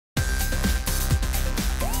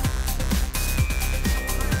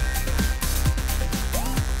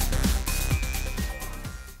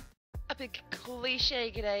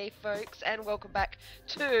Cliche G'day, folks, and welcome back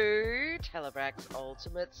to Talabrek's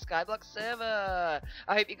Ultimate Skyblock server.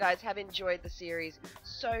 I hope you guys have enjoyed the series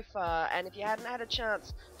so far, and if you hadn't had a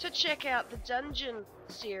chance to check out the Dungeon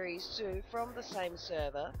series too from the same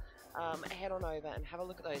server, head on over and have a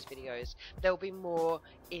look at those videos. There'll be more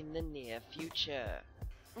in the near future.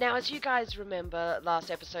 Now, as you guys remember, last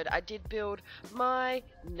episode I did build my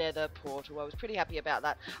nether portal. I was pretty happy about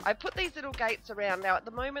that. I put these little gates around. Now, at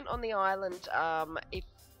the moment on the island, if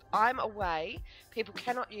I'm away, people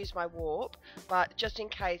cannot use my warp, but just in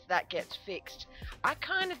case that gets fixed, I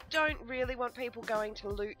kind of don't really want people going to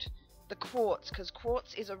loot the quartz, because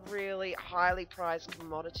quartz is a really highly prized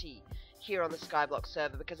commodity here on the Skyblock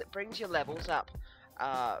server, because it brings your levels up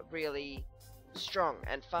really strong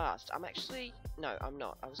and fast. No, I'm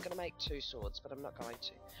not. I was going to make 2 swords, but I'm not going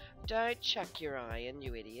to. Don't chuck your iron,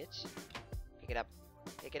 you idiot. Pick it up.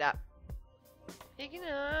 Pick it up. Pick it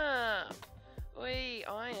up. Oi,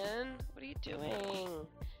 iron. What are you doing?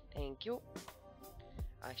 Thank you.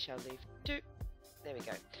 I shall leave 2. There we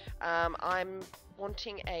go. I'm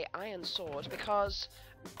wanting a iron sword because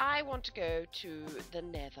I want to go to the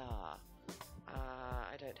nether.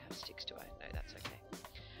 I don't have sticks, do I? No, that's okay.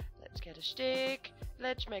 Let's get a stick.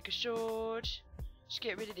 Let's make a sword. Let's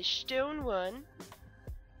get rid of this stone one.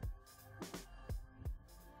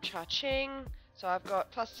 Cha-ching. So I've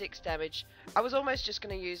got +6 damage. I was almost just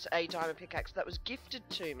going to use a diamond pickaxe that was gifted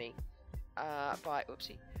to me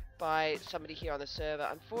by somebody here on the server.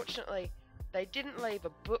 Unfortunately, they didn't leave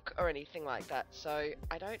a book or anything like that, so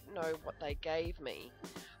I don't know what they gave me.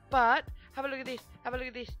 But have a look at this. Have a look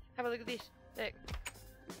at this. Have a look at this. Look.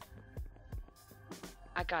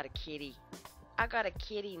 I got a kitty. I got a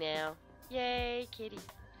kitty now. Yay, kitty.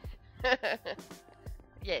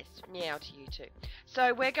 Yes, meow to you too.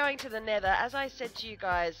 So we're going to the nether. As I said to you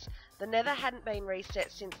guys, the nether hadn't been reset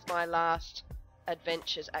since my last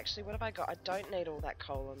adventures. Actually, what have I got? I don't need all that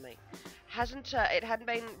coal on me. It hadn't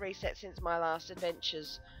been reset since my last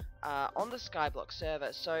adventures on the Skyblock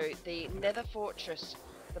server. So the nether fortress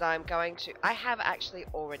that I'm going to, I have actually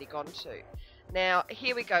already gone to. Now,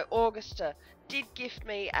 here we go. Augusta did gift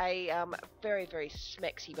me a very, very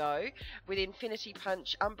smexy bow with infinity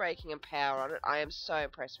punch, unbreaking, and power on it. I am so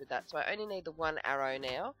impressed with that. So I only need the 1 arrow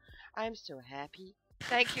now. I am so happy.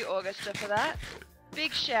 Thank you, Augusta, for that.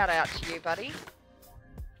 Big shout out to you, buddy.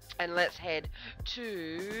 And let's head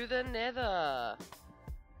to the nether.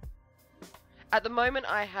 At the moment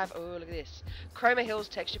I have, oh look at this, Chroma Hills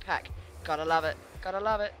texture pack. Gotta love it. Gotta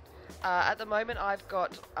love it. At the moment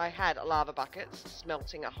I had lava buckets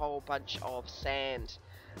smelting a whole bunch of sand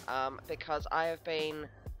because I have been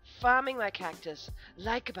farming my cactus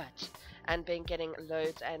like a butt and been getting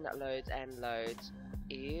loads and loads and loads.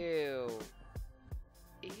 Ew.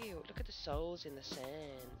 Ew, look at the souls in the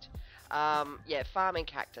sand. Yeah, farming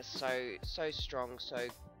cactus, so strong, so...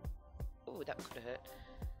 Ooh, that could have hurt.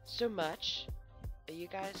 So much. Are you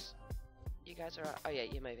guys... You guys are... Oh yeah,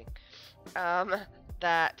 you're moving.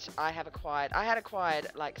 That I had acquired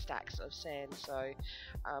like stacks of sand, so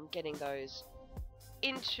getting those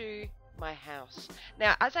into my house.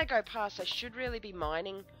 Now, as I go past, I should really be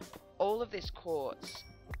mining all of this quartz,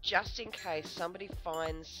 just in case somebody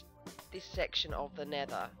finds this section of the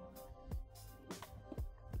nether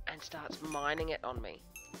and starts mining it on me.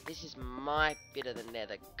 This is my bit of the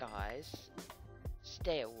nether, guys.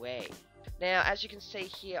 Stay away. Now, as you can see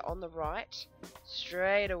here on the right,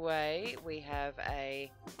 straight away we have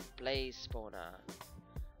a blaze spawner.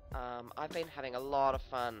 I've been having a lot of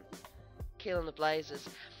fun killing the blazes.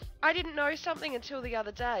 I didn't know something until the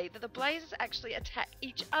other day, that the blazes actually attack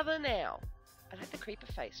each other now. I like the creeper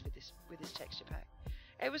face with this texture pack.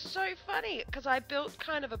 It was so funny, because I built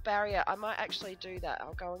kind of a barrier. I might actually do that.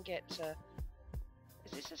 I'll go and get...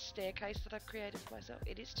 Is this a staircase that I've created for myself?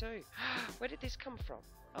 It is too. Where did this come from?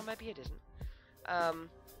 Oh, maybe it isn't. I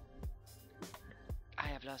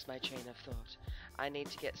have lost my train of thought. I need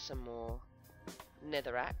to get some more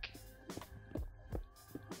netherrack.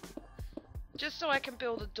 Just so I can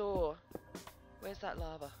build a door. Where's that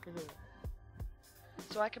lava?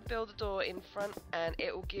 So I can build a door in front and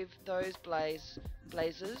it will give those blazes.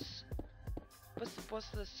 What's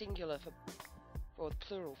the singular for, or the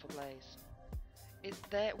plural for blaze? Is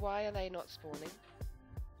there, why are they not spawning?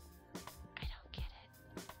 I don't get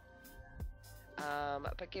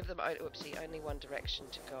it. But give them, oopsie, only one direction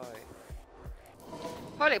to go.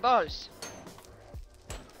 Holy balls!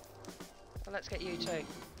 Well, let's get you too.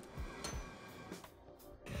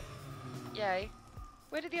 Yay.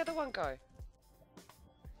 Where did the other one go?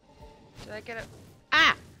 Did I get it?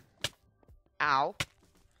 Ah! Ow.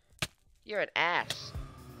 You're an ass.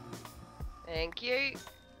 Thank you.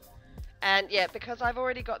 And yeah, because I've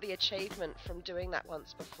already got the achievement from doing that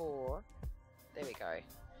once before. There we go.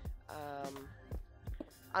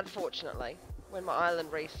 Unfortunately, when my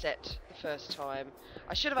island reset the first time,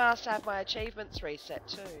 I should have asked to have my achievements reset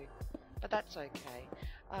too. But that's okay.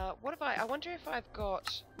 What have I wonder if I've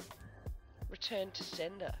got return to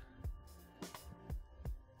sender.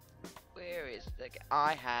 Where is the...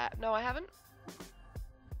 I have... No, I haven't.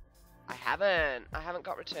 I haven't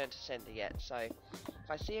got return to sender yet, so if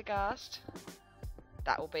I see a ghast,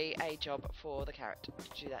 that will be a job for the carrot to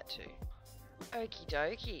do that too. Okie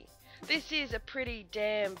dokie. This is a pretty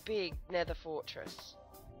damn big nether fortress,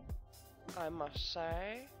 I must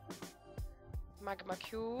say. Magma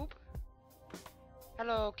cube.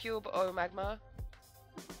 Hello cube, oh magma.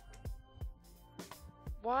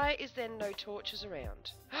 Why is there no torches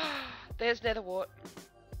around? There's nether wart.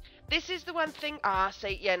 This is the one thing...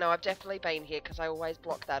 see, yeah, no, I've definitely been here because I always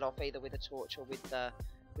block that off either with a torch or with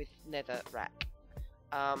nether rack.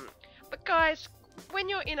 But guys, when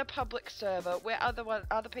you're in a public server where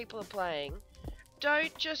other people are playing,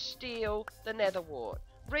 don't just steal the nether wart.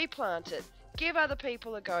 Replant it. Give other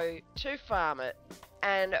people a go to farm it,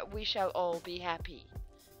 and we shall all be happy.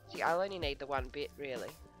 See, I'll only need the one bit,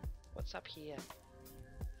 really. What's up here?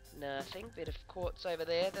 Nothing. Bit of quartz over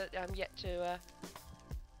there that I'm yet to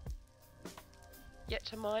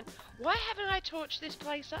mine. Why haven't I torched this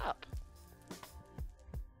place up?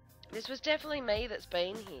 This was definitely me that's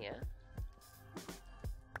been here.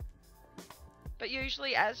 But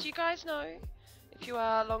usually, as you guys know, if you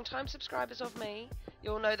are long-time subscribers of me,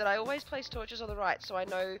 you'll know that I always place torches on the right, so I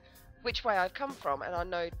know which way I've come from, and I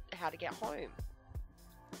know how to get home.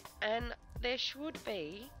 And there should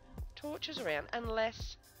be torches around,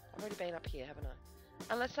 unless... I've already been up here, haven't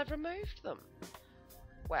I? Unless I've removed them.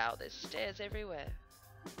 Wow, there's stairs everywhere.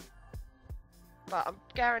 But I'm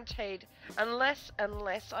guaranteed, unless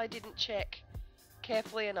I didn't check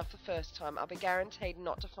carefully enough the first time, I'll be guaranteed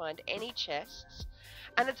not to find any chests.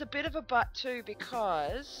 And it's a bit of a butt too,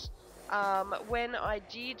 because when I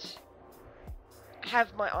did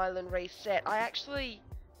have my island reset, I actually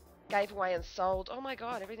gave away and sold... Oh my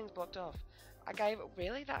god, everything's blocked off.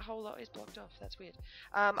 Really? That whole lot is blocked off? That's weird.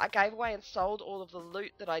 I gave away and sold all of the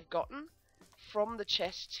loot that I'd gotten from the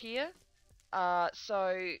chests here.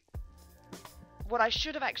 So what I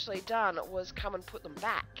should have actually done was come and put them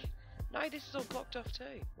back. No, this is all blocked off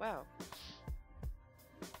too. Wow.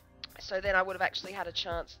 So then I would have actually had a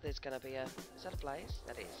chance. There's going to be a... Is that a blaze?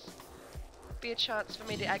 That is. Be a chance for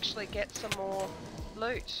me to actually get some more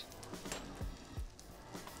loot.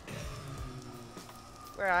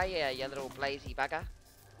 Where are you, you little blazy bugger?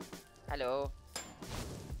 Hello.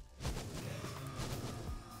 Is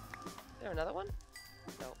there another one?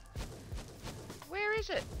 No. Where is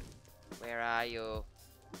it? Where are you?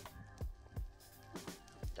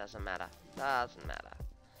 Doesn't matter. Doesn't matter.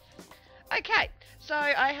 Okay, so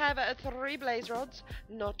I have 3 blaze rods.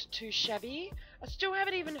 Not too shabby. I still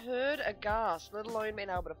haven't even heard a ghast, let alone been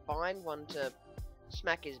able to find one to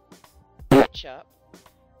smack his bitch up.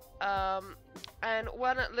 And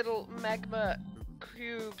one little magma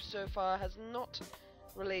cube so far has not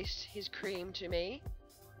released his cream to me.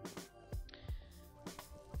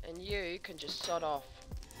 And you can just sod off.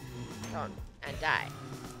 Go on, and die.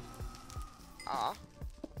 Ah.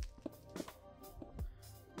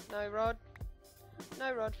 No rod.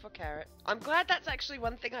 No rod for carrot. I'm glad that's actually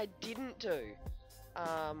one thing I didn't do.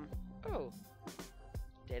 Oh.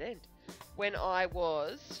 Dead end. When I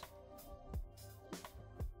was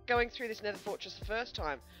going through this nether fortress the first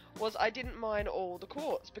time, was I didn't mine all the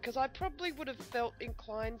quartz, because I probably would have felt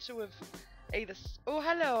inclined to have either... Oh,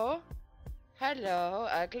 hello! Hello,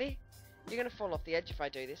 ugly. You're gonna fall off the edge if I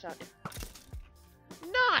do this, aren't you?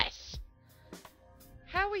 Nice!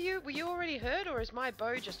 How were you? Were you already hurt, or is my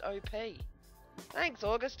bow just OP? Thanks,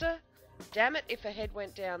 Augusta. Damn it if a head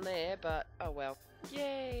went down there, but oh well.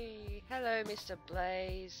 Yay! Hello, Mr.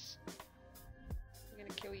 Blaze. I'm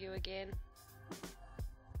gonna kill you again.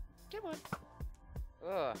 Come on.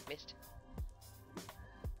 Oh, missed.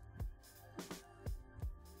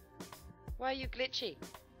 Why are you glitchy?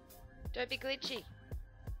 Don't be glitchy.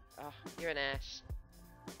 Oh, you're an ass.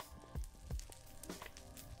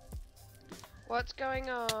 What's going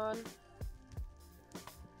on?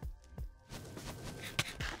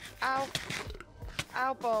 Ow.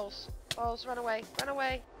 Ow, balls. Balls, run away. Run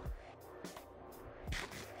away.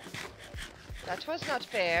 That was not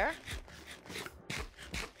fair.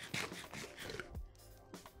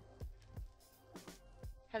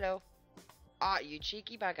 Hello. Ah, you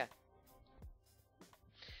cheeky bugger.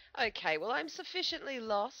 Okay, well I'm sufficiently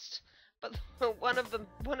lost, but one of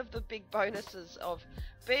the big bonuses of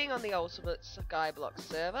being on the Ultimate Skyblock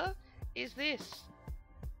server is this?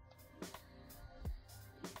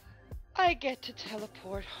 I get to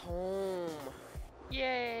teleport home.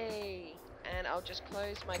 Yay! And I'll just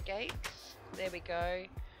close my gates. There we go.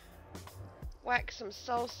 Whack some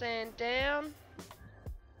soul sand down.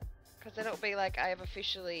 Because then it'll be like I have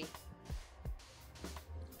officially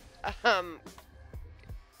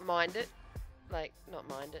mined it. Like, not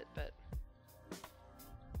mined it, but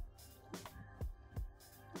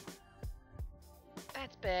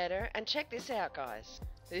that's better. And check this out, guys.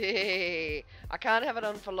 I can't have it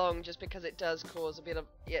on for long just because it does cause a bit of,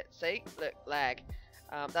 yeah, see, look, lag.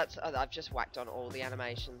 I've just whacked on all the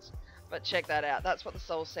animations, but check that out. That's what the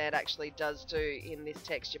soul sand actually does do in this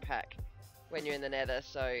texture pack when you're in the nether.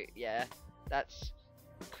 So yeah, that's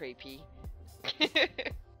creepy.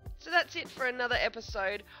 So that's it for another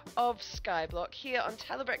episode of Skyblock here on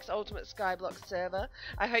Talabrek's Ultimate Skyblock server.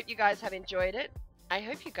 I hope you guys have enjoyed it. I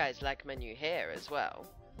hope you guys like my new hair as well.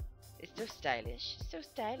 It's so stylish, so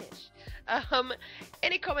stylish.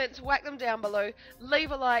 Any comments, whack them down below.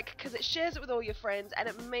 Leave a like, because it shares it with all your friends, and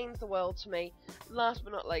it means the world to me. Last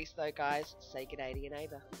but not least though, guys, say g'day to your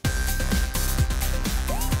neighbour.